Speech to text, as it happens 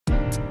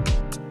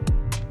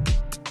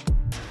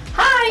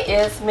Hi,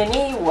 it's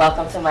Minnie.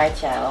 Welcome to my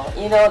channel.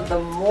 You know, the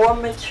more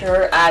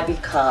mature I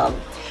become,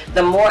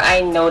 the more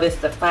I notice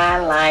the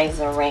fine lines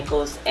and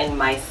wrinkles in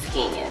my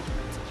skin.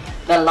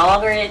 The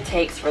longer it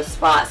takes for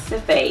spots to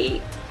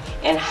fade,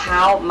 and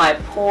how my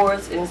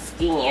pores and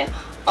skin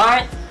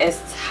aren't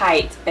as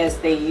tight as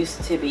they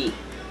used to be.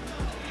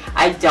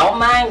 I don't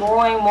mind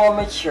growing more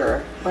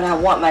mature, but I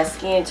want my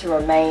skin to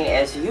remain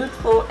as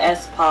youthful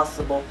as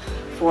possible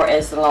for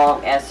as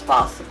long as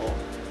possible.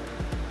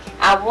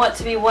 I want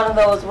to be one of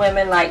those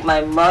women like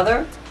my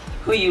mother,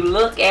 who you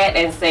look at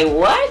and say,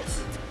 what?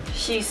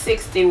 She's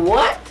 60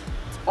 what?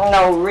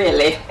 No,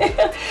 really.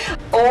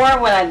 Or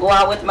when I go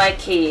out with my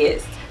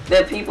kids,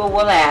 the people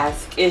will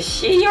ask, is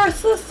she your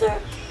sister?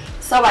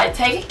 So by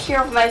taking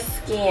care of my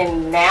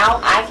skin now,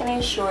 I can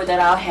ensure that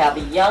I'll have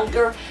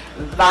younger,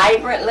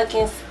 vibrant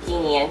looking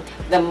skin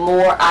the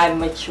more I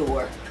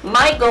mature.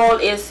 My goal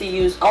is to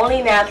use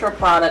only natural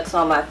products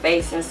on my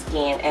face and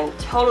skin and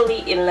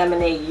totally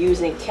eliminate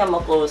using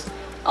chemicals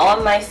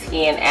on my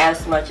skin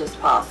as much as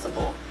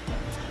possible.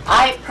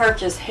 I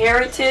purchased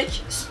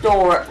Heritage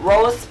Store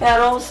rose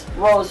petals,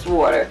 rose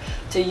water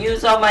to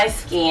use on my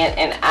skin,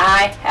 and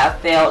I have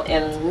fell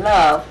in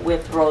love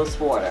with rose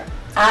water.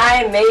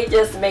 I may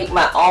just make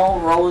my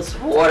own rose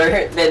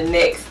water the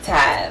next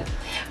time.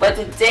 But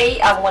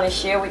today I want to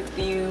share with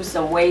you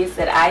some ways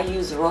that I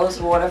use rose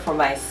water for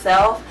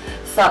myself,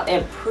 some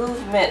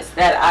improvements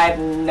that I've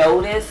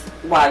noticed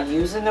while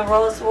using the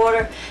rose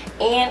water,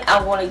 and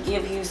I want to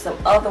give you some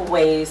other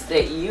ways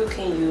that you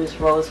can use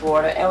rose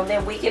water, and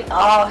then we can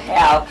all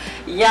have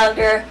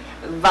younger,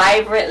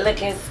 vibrant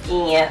looking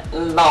skin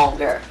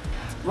longer.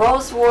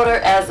 Rose water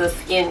as a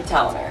skin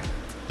toner.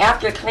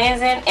 After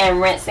cleansing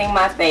and rinsing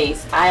my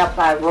face, I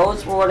apply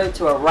rose water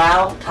to a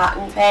round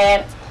cotton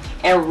pad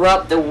and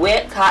rub the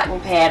wet cotton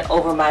pad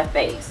over my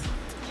face.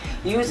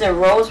 Using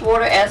rose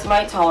water as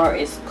my toner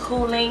is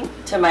cooling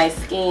to my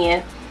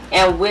skin,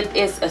 and with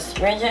its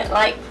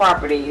astringent-like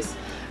properties,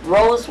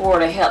 rose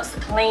water helps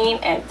clean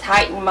and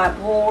tighten my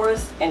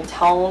pores and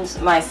tones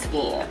my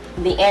skin.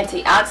 The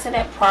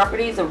antioxidant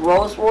properties of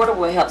rose water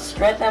will help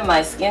strengthen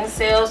my skin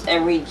cells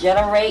and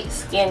regenerate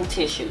skin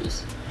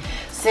tissues.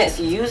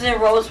 Since using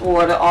rose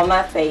water on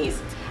my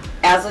face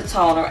as a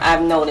toner,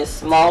 I've noticed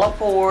smaller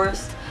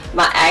pores,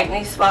 my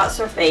acne spots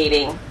are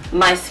fading,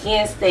 my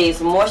skin stays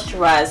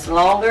moisturized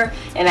longer,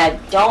 and I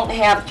don't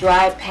have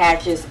dry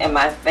patches in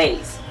my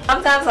face.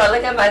 Sometimes I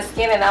look at my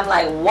skin and I'm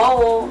like,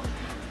 whoa,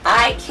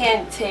 I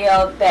can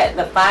tell that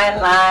the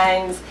fine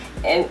lines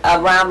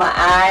around my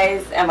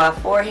eyes and my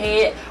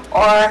forehead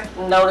are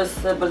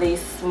noticeably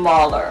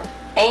smaller.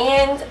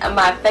 And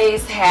my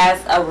face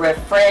has a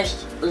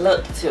refreshed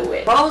look to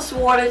it. Rose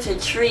water to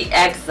treat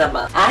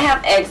eczema. I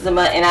have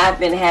eczema and I've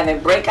been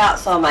having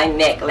breakouts on my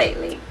neck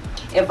lately.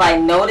 If I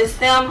notice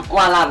them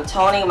while I'm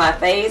toning my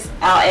face,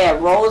 I'll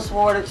add rose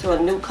water to a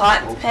new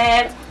cotton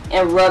pad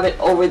and rub it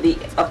over the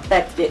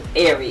affected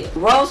area.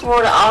 Rose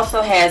water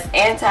also has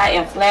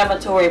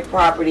anti-inflammatory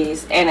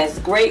properties and is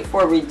great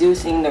for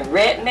reducing the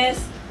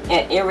redness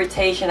and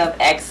irritation of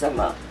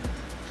eczema.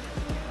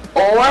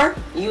 Or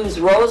use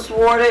rose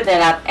water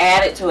that I've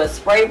added to a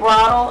spray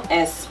bottle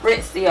and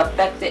spritz the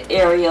affected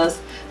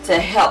areas to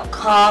help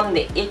calm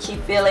the itchy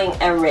feeling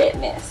and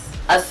redness.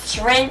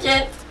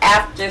 Astringent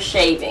after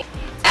shaving.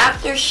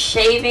 After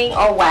shaving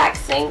or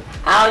waxing,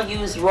 I'll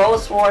use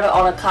rose water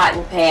on a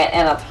cotton pad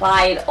and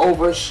apply it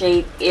over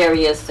shaved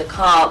areas to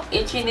calm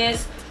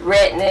itchiness,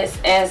 redness,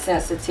 and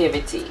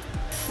sensitivity.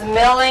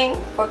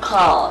 Smelling for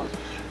calm.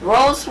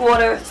 Rose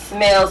water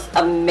smells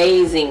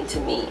amazing to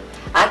me.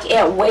 I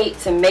can't wait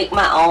to make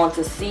my own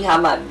to see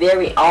how my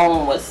very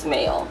own will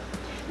smell.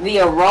 The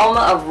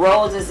aroma of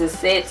roses is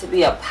said to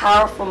be a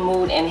powerful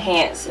mood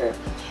enhancer.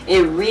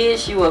 It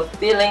rids you of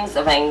feelings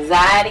of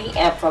anxiety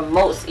and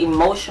promotes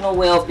emotional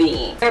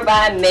well-being,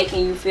 thereby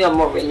making you feel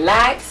more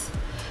relaxed.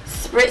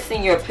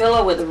 Spritzing your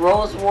pillow with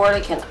rose water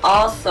can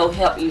also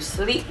help you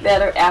sleep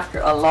better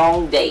after a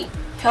long day,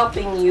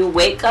 helping you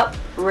wake up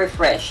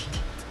refreshed.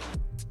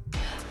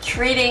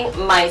 Treating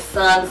my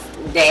son's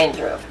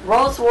dandruff.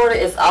 Rose water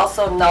is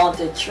also known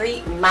to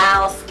treat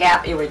mild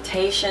scalp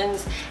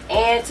irritations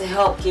and to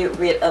help get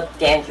rid of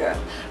dandruff.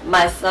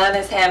 My son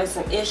is having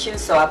some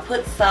issues, so I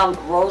put some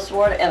rose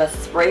water in a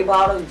spray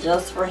bottle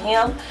just for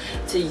him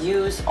to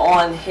use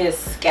on his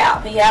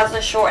scalp. He has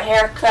a short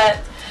haircut,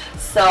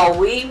 so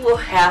we will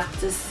have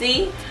to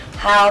see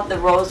how the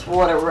rose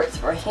water works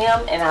for him,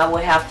 and I will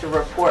have to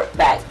report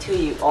back to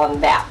you on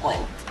that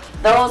one.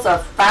 Those are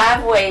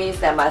 5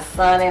 ways that my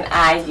son and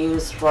I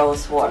use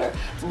rose water,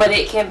 but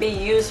it can be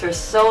used for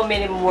so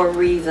many more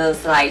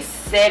reasons, like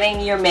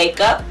setting your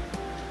makeup,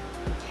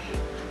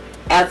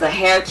 as a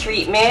hair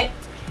treatment,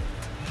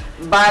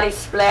 body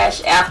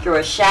splash after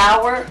a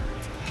shower,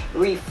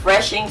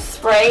 refreshing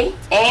spray,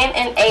 and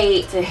an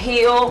aid to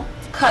heal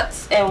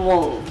cuts and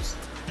wounds.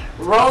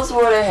 Rose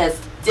water has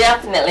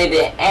definitely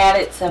been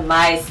added to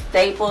my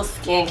staple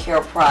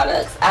skincare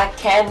products. I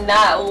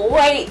cannot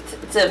wait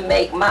to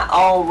make my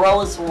own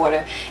rose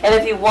water. And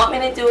if you want me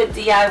to do a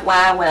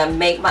DIY when I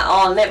make my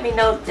own, let me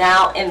know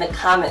down in the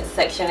comment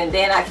section, and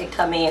then I can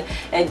come in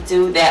and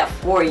do that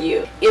for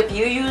you. If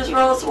you use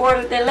rose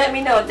water, then let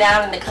me know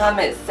down in the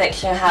comment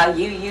section how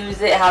you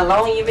use it, how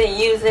long you've been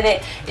using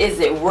it, is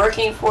it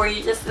working for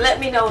you? Just let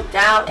me know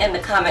down in the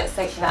comment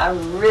section. I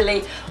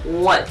really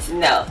want to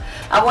know.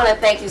 I want to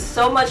thank you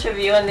so much for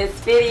viewing this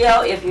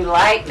video. If you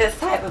like this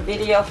type of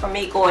video from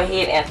me, go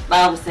ahead and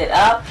thumbs it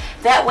up.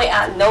 That way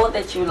I know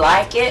that you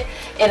like it.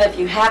 And if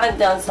you haven't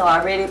done so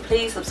already,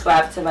 please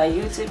subscribe to my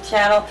YouTube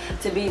channel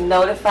to be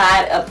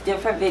notified of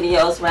different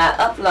videos when I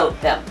upload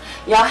them.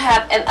 Y'all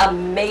have an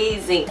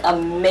amazing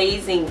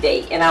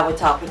day, and I will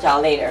talk with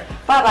y'all later.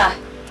 Bye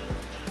bye.